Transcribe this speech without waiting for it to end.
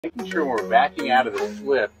Making sure when we're backing out of the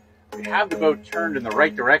slip, we have the boat turned in the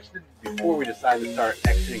right direction before we decide to start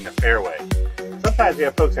exiting the fairway. Sometimes we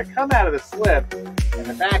have folks that come out of the slip and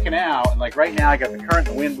they're backing out, and like right now I got the current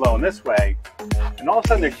and the wind blowing this way, and all of a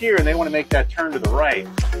sudden they're here and they want to make that turn to the right.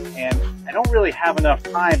 And I don't really have enough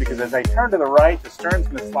time, because as I turn to the right, the stern's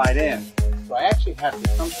going to slide in. So I actually have to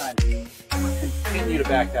sometimes continue to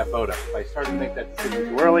back that boat up. If I start to make that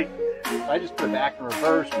decision too early, so I just put it back in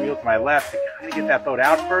reverse, wheel to my left to kind of get that boat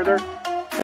out further.